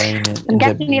up one way, and I'm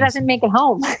guessing he doesn't make it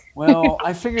home. Well,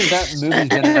 I figured that movie's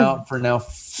been out for now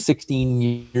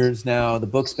 16 years now. The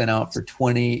book's been out for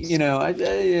 20.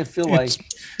 I feel like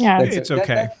it's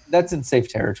okay. That's in safe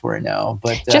territory now.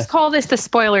 But just call this the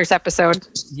spoilers episode.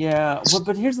 Yeah,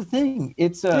 but here's the thing: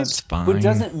 it's fine. But it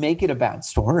doesn't make it a bad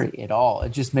story at all.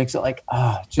 It just makes it like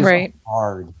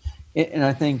hard. And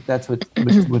I think that's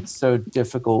what's so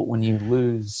difficult when you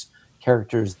lose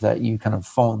characters that you kind of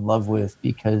fall in love with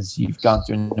because you've gone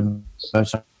through an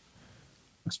emotional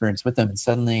experience with them, and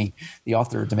suddenly the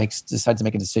author decides to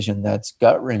make a decision that's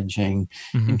gut wrenching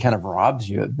and kind of robs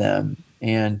you of them.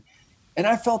 And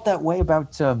I felt that way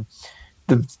about the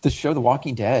show The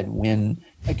Walking Dead when,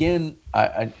 again,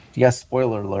 I yes,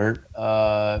 spoiler alert,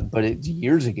 but it's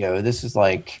years ago. This is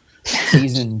like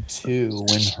season 2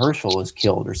 when Herschel is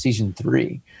killed, or season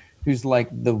 3, who's like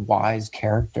the wise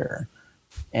character.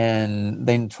 And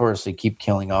they notoriously keep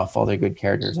killing off all their good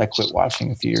characters. I quit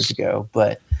watching a few years ago,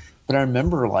 but I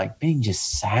remember like being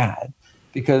just sad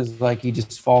because like you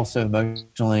just fall so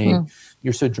emotionally.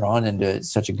 You're so drawn into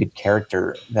such a good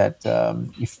character that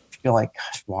you feel like,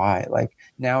 gosh, why? Like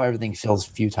now everything feels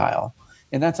futile.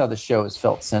 And that's how the show has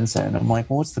felt since then. I'm like,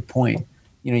 well, what's the point?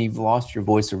 You know, you've lost your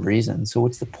voice of reason. So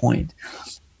what's the point?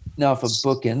 Now, if a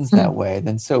book ends that way,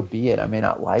 then so be it. I may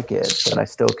not like it, but I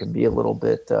still can be a little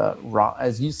bit,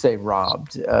 as you say,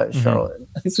 robbed, Charlotte.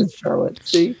 I said Charlotte.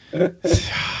 See?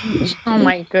 Oh,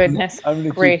 my goodness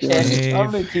gracious.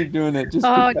 I'm going to keep doing it just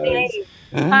because. Dave.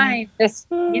 Fine. Just,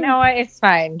 you know what? It's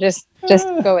fine. Just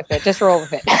go with it. Just roll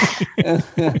with it.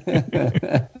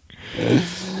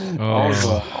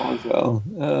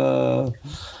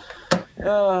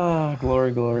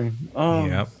 Glory.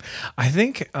 Yep. I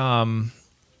think,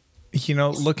 you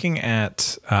know, looking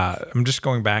at, I'm just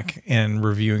going back and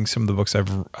reviewing some of the books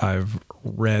I've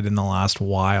read in the last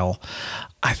while.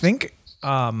 I think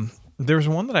there's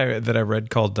one that I read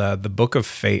called The Book of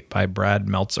Fate by Brad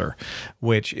Meltzer,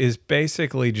 which is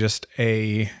basically just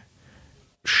a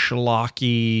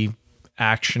schlocky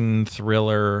action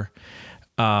thriller.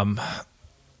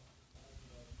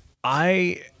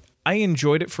 I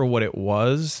enjoyed it for what it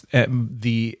was.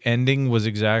 The ending was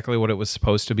exactly what it was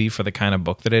supposed to be for the kind of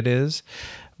book that it is,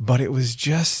 but it was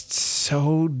just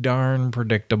so darn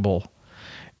predictable.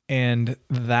 And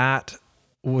that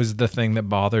was the thing that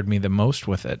bothered me the most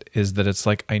with it, is that it's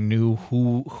like I knew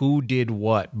who did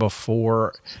what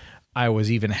before I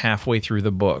was even halfway through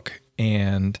the book.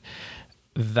 And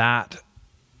that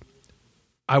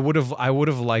I would have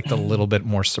liked a little bit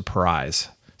more surprise.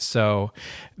 So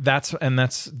that's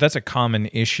a common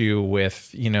issue with,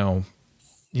 you know,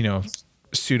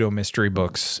 pseudo mystery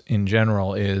books in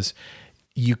general, is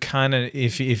you kind of,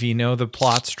 if you know the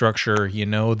plot structure, you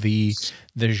know the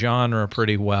genre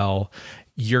pretty well,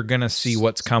 you're going to see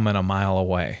what's coming a mile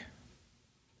away.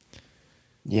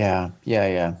 Yeah.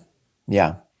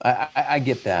 I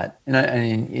get that.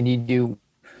 And you do,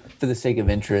 for the sake of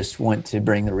interest, want to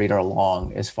bring the reader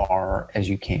along as far as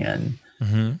you can.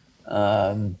 Mm-hmm.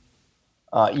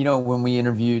 You know, when we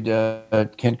interviewed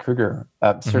Kent Kruger,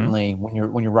 certainly when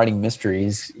you're writing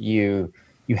mysteries, you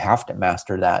have to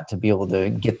master that to be able to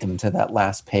get them to that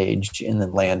last page and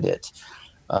then land it.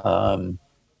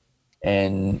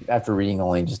 And after reading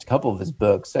only just a couple of his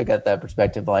books, I got that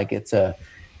perspective. Like it's a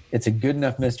good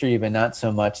enough mystery, but not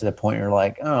so much to the point you're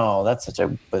like, oh, that's such a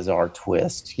bizarre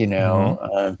twist, you know.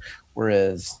 Mm-hmm.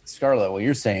 Whereas Scarlett, what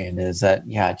you're saying is that,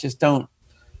 yeah, just don't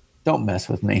mess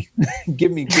with me.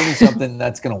 give me something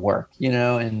that's going to work, you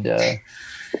know? And,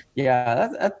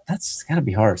 that's gotta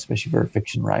be hard, especially for a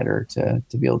fiction writer to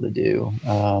be able to do.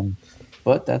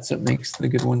 But that's what makes the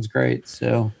good ones great.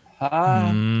 So, see,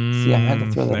 I had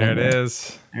to throw that in there.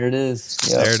 There it is.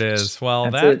 Yep. There it is.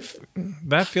 Well,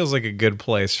 that feels like a good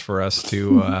place for us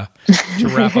to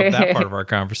wrap up that part of our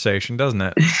conversation, doesn't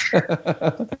it?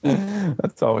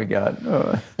 That's all we got.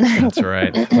 That's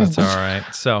right. That's all right.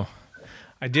 So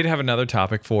I did have another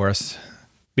topic for us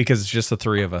because it's just the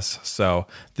three of us. So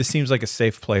this seems like a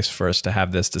safe place for us to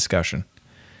have this discussion.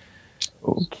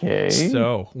 Okay.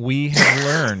 So we have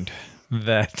learned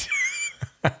that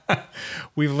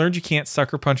you can't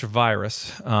sucker punch a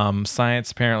virus.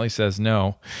 Science apparently says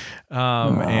no.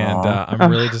 And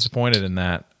I'm really disappointed in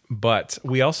that. But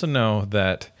we also know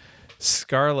that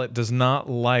Scarlett does not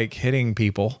like hitting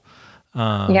people.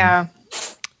 Yeah.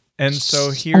 And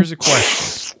so here's a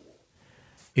question.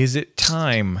 Is it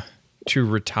time to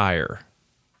retire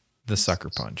the sucker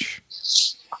punch?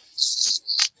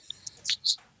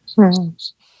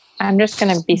 I'm just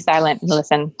going to be silent and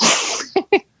listen.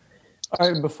 All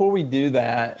right, before we do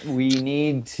that, we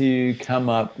need to come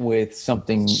up with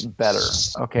something better.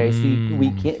 Okay, see,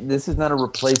 we can't. This is not a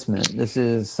replacement. This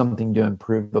is something to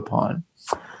improve upon.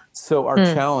 So our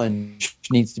challenge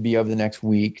needs to be over the next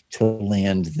week to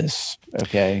land this.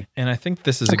 Okay, and I think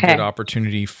this is a good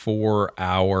opportunity for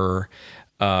our.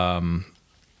 This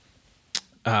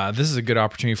is a good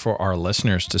opportunity for our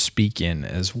listeners to speak in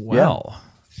as well.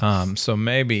 Yeah. So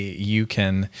maybe you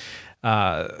can.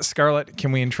 Scarlett,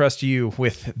 can we entrust you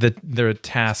with the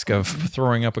task of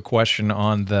throwing up a question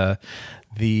on the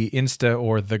Insta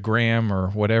or the Gram or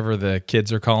whatever the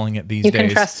kids are calling it these days? You can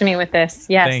trust me with this.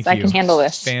 Yes, Thank I you. can handle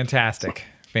this. Fantastic.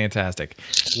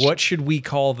 What should we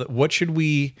call what should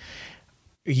be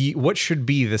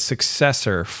the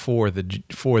successor for the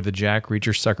Jack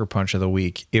Reacher Sucker Punch of the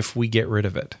week if we get rid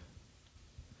of it?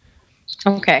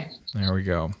 Okay. There we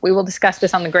go. We will discuss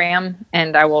this on the Gram,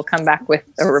 and I will come back with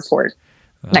a report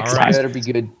next right. time. It better be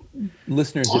good.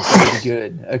 Listeners, it better be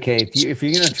good. Okay, if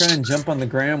you're going to try and jump on the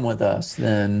Gram with us,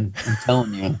 then I'm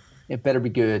telling you, it better be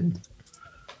good.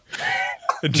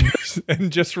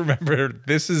 And just remember,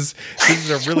 this is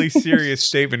a really serious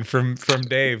statement from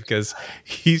Dave, because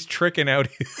he's tricking out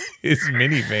his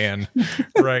minivan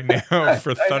right now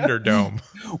for Thunderdome.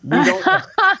 We don't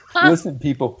listen,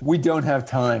 people. We don't have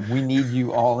time. We need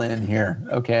you all in here.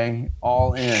 Okay,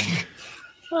 all in.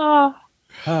 Oh.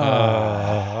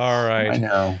 All right. I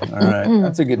know. All right,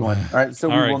 that's a good one. All right, so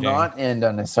we will Dave. not end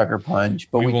on a sucker punch,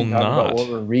 but we will can talk not. about what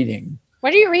we're reading.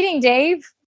 What are you reading, Dave?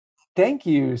 Thank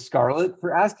you, Scarlett,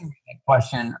 for asking me that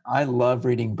question. I love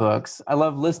reading books. I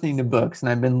love listening to books, and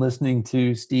I've been listening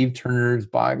to Steve Turner's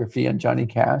biography on Johnny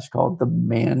Cash called The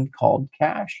Man Called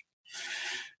Cash.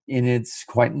 And it's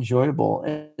quite enjoyable.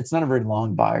 It's not a very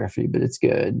long biography, but it's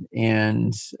good.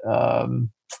 And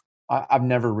I've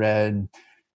never read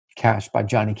Cash by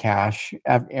Johnny Cash.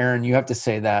 Aaron, you have to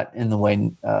say that in the way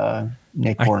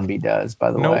Nick Hornby does,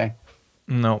 by the way.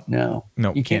 No.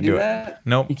 You can't do that? It.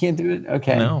 Nope. You can't do it?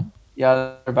 Okay. No.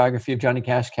 Yeah, the biography of Johnny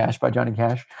Cash, Cash by Johnny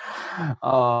Cash.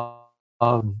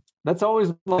 That's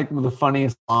always like the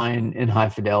funniest line in High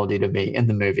Fidelity to me in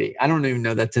the movie. I don't even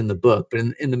know that's in the book, but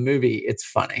in the movie, it's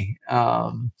funny.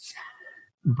 So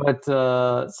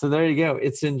there you go.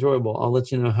 It's enjoyable. I'll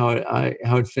let you know how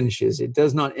it finishes. It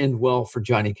does not end well for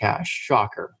Johnny Cash.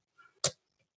 Shocker.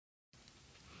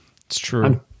 It's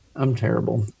true. I'm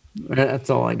terrible. That's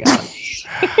all I got.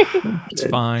 It's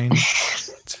fine.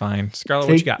 It's fine. Scarlett,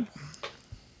 what you got?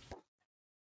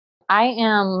 I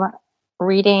am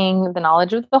reading The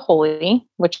Knowledge of the Holy,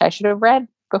 which I should have read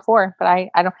before, but I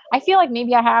don't. I feel like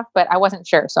maybe I have, but I wasn't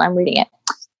sure, so I'm reading it.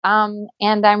 And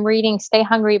I'm reading Stay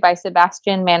Hungry by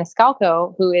Sebastian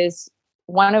Maniscalco, who is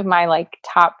one of my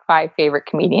top 5 favorite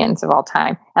comedians of all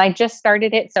time. And I just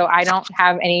started it, so I don't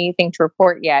have anything to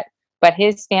report yet. But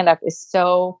his stand-up is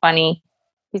so funny.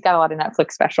 He's got a lot of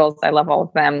Netflix specials. I love all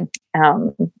of them.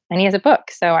 And he has a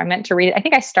book, so I meant to read it. I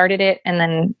think I started it, and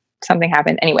then something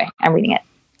happened. Anyway, I'm reading it.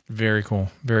 Very cool.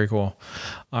 Very cool.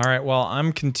 All right. Well,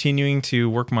 I'm continuing to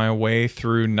work my way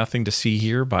through Nothing to See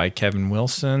Here by Kevin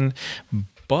Wilson.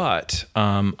 But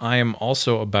I am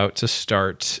also about to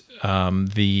start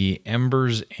The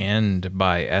Ember's End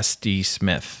by S.D.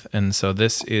 Smith. And so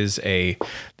this is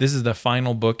the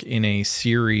final book in a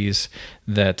series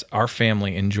that our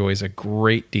family enjoys a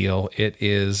great deal. It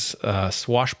is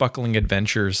swashbuckling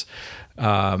adventures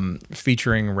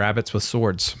featuring rabbits with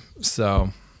swords.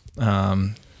 So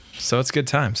it's good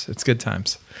times. It's good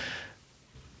times.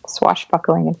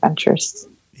 Swashbuckling adventures.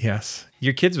 Yes.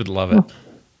 Your kids would love it.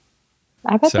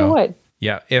 I bet they would.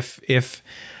 Yeah, if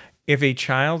a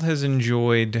child has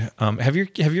enjoyed, have your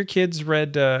kids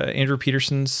read Andrew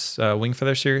Peterson's Wing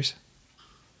Feather series?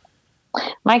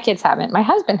 My kids haven't. My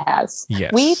husband has.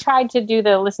 Yes. We tried to do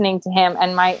the listening to him,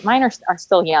 and mine are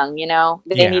still young.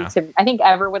 They need to. I think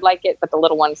Ever would like it, but the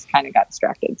little ones kind of got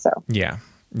distracted. So yeah.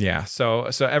 So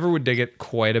Ever would dig it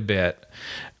quite a bit.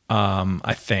 I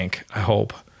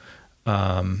hope.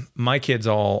 My kids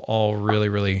all really,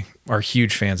 really are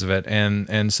huge fans of it.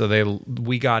 And so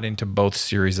we got into both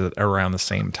series around the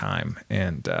same time.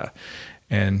 And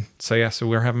so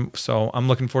I'm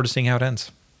looking forward to seeing how it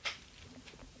ends.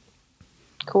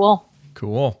 Cool.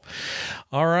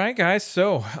 All right, guys.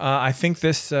 So, I think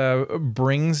this,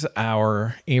 brings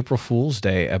our April Fool's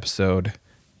Day episode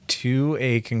to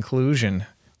a conclusion.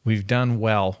 We've done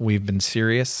well. We've been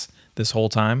serious this whole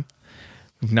time.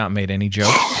 We've not made any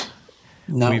jokes.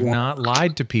 We've not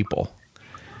lied to people,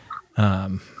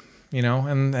 and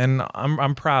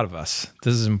I'm proud of us.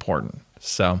 This is important.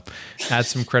 So add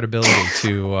some credibility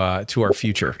to our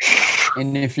future.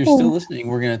 And if you're still listening,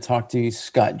 we're going to talk to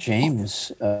Scott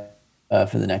James for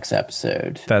the next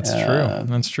episode. That's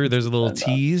true. There's a little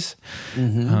tease.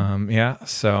 Mm-hmm.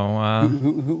 So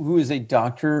who is a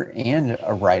doctor and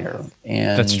a writer,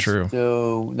 and that's true.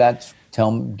 So that's. I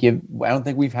don't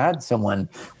think we've had someone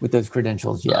with those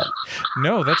credentials yet.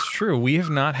 No, that's true. We've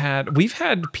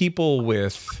had people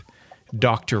with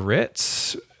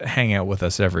doctorates hang out with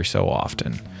us every so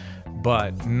often,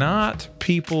 but not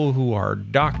people who are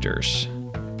doctors,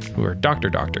 who are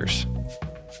doctors.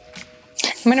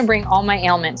 I'm going to bring all my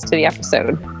ailments to the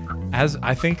episode. As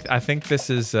I think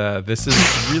this is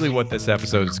really what this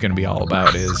episode is going to be all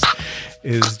about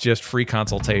is just free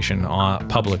consultation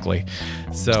publicly.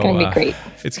 So it's going to be great.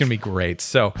 It's going to be great.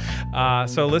 So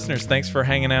listeners, thanks for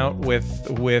hanging out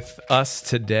with us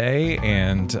today,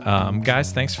 and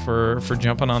guys, thanks for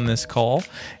jumping on this call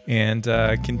and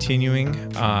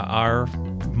continuing our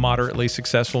moderately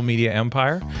successful media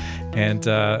empire. And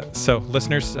so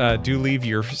listeners, do leave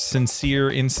your sincere,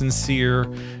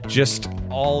 insincere, just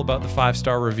all about the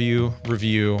 5-star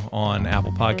review on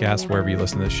Apple Podcasts, wherever you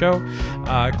listen to the show.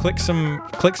 Click some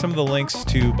of the links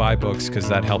to buy books, because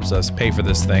that helps us pay for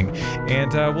this thing.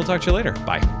 And we'll talk to you later.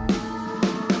 Bye.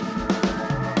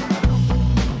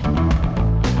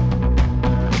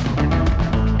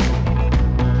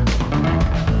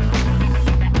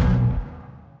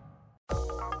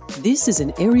 This is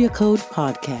an Area Code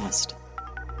Podcast.